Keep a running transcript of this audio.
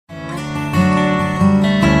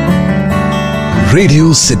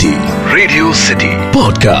Radio City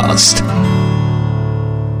podcast.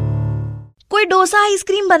 कोई dosa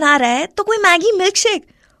ice cream बना रहा है तो कोई मैगी मिल्क शेक,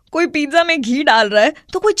 कोई पिज्जा में घी डाल रहा है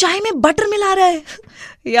तो कोई चाय में बटर मिला रहा है।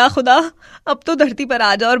 या खुदा, अब तो धरती पर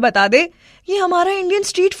आ जा और बता दे ये हमारा इंडियन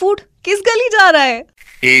स्ट्रीट फूड किस गली जा रहा है।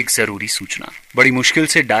 एक जरूरी सूचना, बड़ी मुश्किल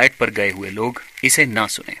से डाइट पर गए हुए लोग इसे ना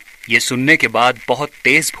सुने। ये सुनने के बाद बहुत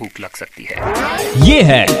तेज भूख लग सकती है। ये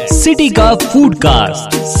है सिटी का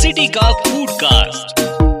फूडकास्ट। सिटी का फूडकास्ट।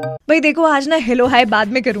 भाई देखो, आज ना हेलो हाय बाद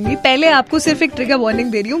में करूंगी, पहले आपको सिर्फ एक ट्रिगर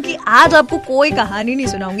वार्निंग दे रही हूँ कि आज आपको कोई कहानी नहीं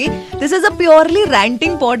सुनाऊंगी। This is a purely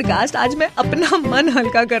ranting podcast. आज मैं अपना मन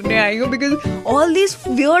हल्का करने आई हूँ because all these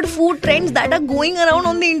weird food trends that are going around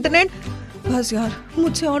on the internet, बस यार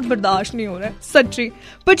मुझसे और बर्दाश्त नहीं हो रहा है सच्ची।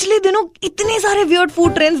 पिछले दिनों इतने सारे वियर्ड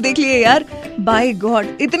फूड ट्रेंड्स देख लिए यार, बाय गॉड।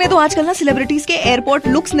 इतने तो आजकल ना सेलिब्रिटीज के एयरपोर्ट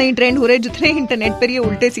लुक्स नहीं ट्रेंड हो रहे जितने इंटरनेट पर ये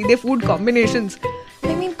उल्टे सीधे फूड कॉम्बिनेशंस।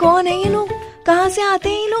 आई मीन, कौन है ये लोग, कहाँ से आते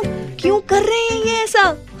हैं ये लोग, क्यों कर रहे हैं ये ऐसा?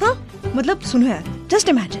 हाँ मतलब सुनो यार,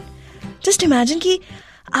 जस्ट इमेजिन कि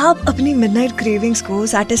आप अपनी मिडनाइट क्रेविंग्स को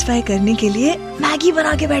सैटिस्फाई करने के लिए मैगी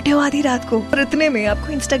बना के बैठे हो आधी रात को, और इतने में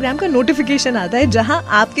आपको इंस्टाग्राम का नोटिफिकेशन आता है जहां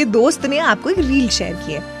आपके दोस्त ने आपको एक रील शेयर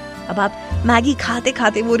की है। अब आप मैगी खाते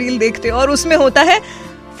खाते वो रील देखते हो और उसमें होता है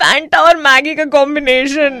फैंटा और मैगी का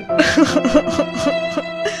कॉम्बिनेशन।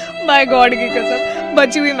 माय गॉड की कसम,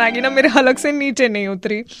 बची हुई मैगी ना मेरे हलक से नीचे नहीं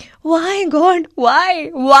उतरी। Why God,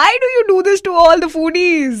 why do you do this to all the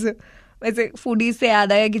foodies? वैसे फूडीज से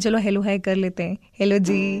याद आया कि चलो हेलो हाय कर लेते हैं। हेलो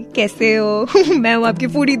जी, कैसे हो? मैं हूँ आपकी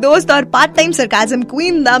फूडी दोस्त और part time sarcasm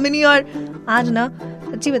queen Damini, और आज ना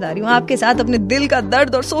सच्ची बता रही हूँ आपके साथ अपने दिल का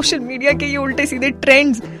दर्द और सोशल मीडिया के ये उल्टे सीधे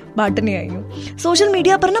ट्रेंड्स बांटने आई हूँ। सोशल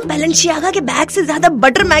मीडिया पर ना बैलेंसियागा के बैग से ज्यादा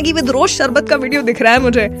बटर मैगी विद रोज शरबत का वीडियो दिख रहा है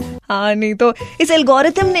मुझे। हाँ नहीं तो इस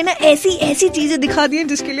एल्गोरिथम ने ना ऐसी चीजें दिखा दी हैं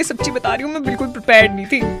जिसके लिए सच्ची बता रही हूँ मैं बिल्कुल प्रिपेयर्ड नहीं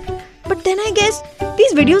थी। But then I guess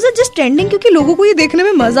these videos are just trending क्योंकि लोगों को ये देखने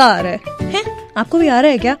में मजा आ रहा है? आपको भी आ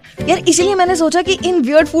रहा है क्या यार? इसलिए मैंने सोचा कि इन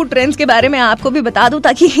वियर्ड फूड ट्रेंड्स के बारे में आपको भी बता दूं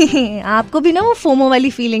ताकि आपको भी ना वो फोमो वाली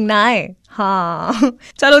फीलिंग ना आए। हाँ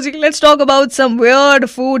चलो जी, let's talk about some weird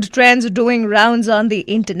food trends doing rounds on the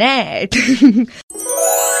internet.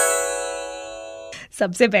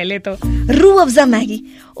 सबसे पहले तो रूह अफ़ज़ा मैगी।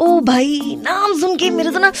 ओ भाई, नाम सुन के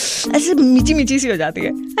मेरे तो ना ऐसे मीठी सी हो जाती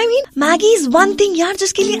है। I mean, Maggi is one thing यार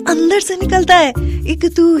जिसके लिए अंदर से निकलता है एक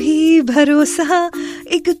तू ही भरोसा,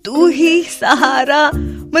 एक तू ही सहारा।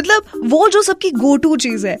 मतलब वो जो सबकी गो टू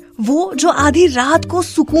चीज है, वो जो आधी रात को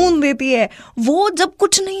सुकून देती है, वो जब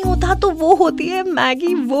कुछ नहीं होता तो वो होती है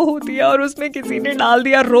मैगी, वो होती है। और उसमें किसी ने डाल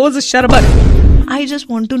दिया रोज शरबत। I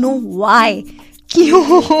just want to know why,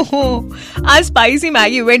 क्यों? आज spicy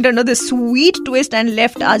Maggi went under the sweet twist and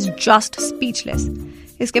left us just speechless।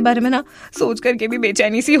 इसके बारे में ना सोच करके भी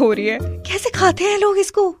बेचैनी सी हो रही है, कैसे खाते हैं लोग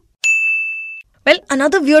इसको? Well,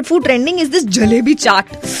 another weird food trending is this jalebi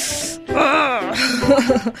चाट।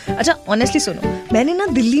 अच्छा ऑनेस्टली सुनो, मैंने ना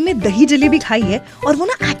दिल्ली में दही जलेबी खाई है और वो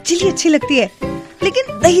ना एक्चुअली अच्छी लगती है,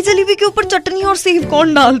 लेकिन दही जलेबी के ऊपर चटनी और सेव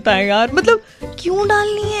कौन डालता है यार? मतलब क्यों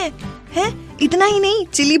डालनी है? इतना ही नहीं,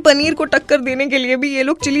 चिली पनीर को टक्कर देने के लिए भी ये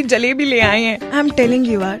लोग चिली जलेबी ले आए हैं। आई एम टेलिंग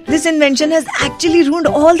यू यार, this invention has actually ruined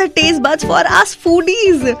all the taste buds for us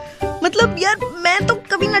foodies. मतलब यार मैं तो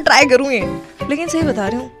कभी ना ट्राई करूँ ये, लेकिन सही बता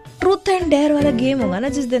रही हूँ, ट्रूथ एंड डेयर वाला गेम होगा ना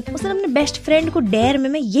जिस दिन, उस दिन अपने बेस्ट फ्रेंड को डेयर में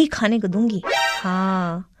मैं यही खाने को दूंगी।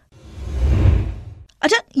 हाँ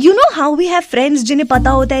अच्छा, you know how we have friends जिन्हें पता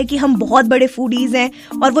होता है कि हम बहुत बड़े फूडीज हैं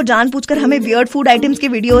और वो जानबूझकर हमें वियर्ड फूड आइटम्स के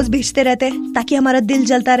वीडियोस भेजते रहते हैं ताकि हमारा दिल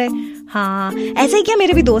जलता रहे। हाँ ऐसे ही क्या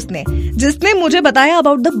मेरे भी दोस्त ने, जिसने मुझे बताया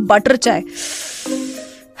अबाउट द बटर चाय।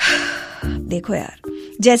 देखो यार,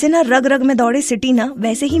 जैसे ना रग रग में दौड़े सिटी ना,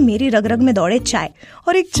 वैसे ही मेरी रग रग में दौड़े चाय।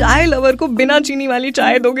 और एक चाय लवर को बिना चीनी वाली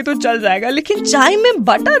चाय दोगे तो चल जाएगा, लेकिन चाय में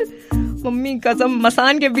बटर, मम्मी कसम,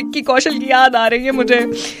 मसान के विक्की कौशल की याद आ रही है मुझे।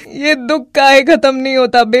 ये दुख काहे खत्म नहीं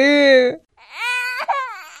होता बे।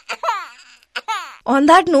 ऑन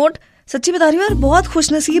दैट नोट, सच्ची बता रही हूँ यार, बहुत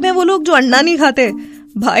खुशनसीब है वो लोग जो अंडा नहीं खाते।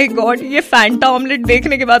 भाई गॉड, ये फैंटा ऑमलेट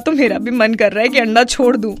देखने के बाद तो मेरा भी मन कर रहा है कि अंडा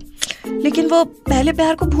छोड़ दूं, लेकिन वो पहले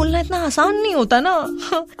प्यार को भूलना इतना आसान नहीं होता ना।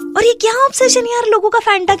 और ये क्या ऑब्सेशन यार लोगों का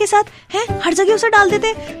फैंटा के साथ है, हर जगह उसे डाल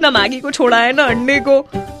देते, ना मैगी को छोड़ा है ना अंडे को।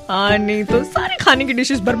 हाँ नहीं तो सारे खाने की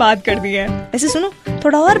डिशेस बर्बाद कर दी है। ऐसे सुनो,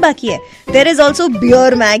 थोड़ा और बाकी है। There is also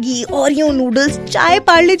beer Maggi, Oreo noodles, chai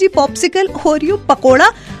Parle G popsicle, Oreo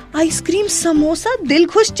pakora, ice cream, samosa, दिल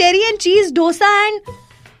खुश चेरी एंड चीज डोसा एंड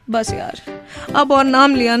बस यार, अब और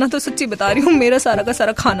नाम लिया ना तो सच्ची बता रही हूँ मेरा सारा का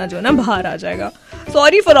सारा खाना जो है ना बाहर आ जाएगा।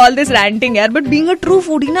 Sorry for all this ranting यार, but being a true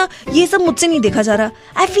foodie ना ये सब मुझसे नहीं देखा जा रहा।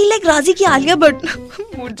 आई फील लाइक राजी की आलिया बट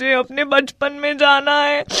मुझे अपने बचपन में जाना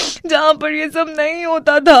है। जहाँ पर ये सब नहीं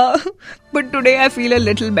होता था। But today I feel a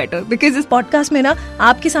little better because इस पॉडकास्ट में ना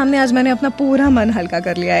आपके सामने आज मैंने अपना पूरा मन हल्का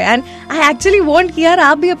कर लिया है एंड आई एक्चुअली वांट कि यार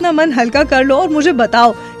आप भी अपना मन हल्का कर लो और मुझे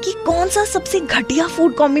बताओ कि कौन सा सबसे घटिया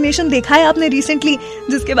फूड कॉम्बिनेशन देखा है आपने रिसेंटली,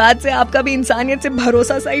 जिसके बाद से आपका भी इंसानियत से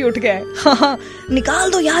भरोसा सा ही उठ गया है। हाँ,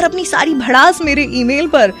 निकाल दो यार अपनी सारी भड़ास मेरे ईमेल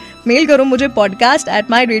पर। मेल करो मुझे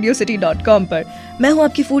podcast@myradiocity.com पर। मैं हूँ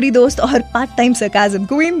आपकी फूडी दोस्त और part time sarcasm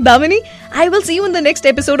queen Damini. I will see you in the next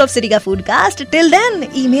episode of City का फूडकास्ट। टिल देन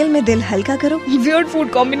ईमेल में दिल हल्का करो, वियर्ड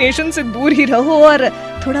फूड कॉम्बिनेशन से दूर ही रहो और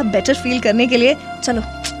थोड़ा बेटर फील करने के लिए चलो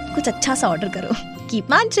कुछ अच्छा सा ऑर्डर करो।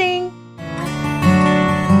 Keep munching.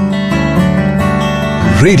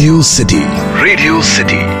 Radio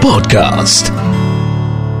City podcast.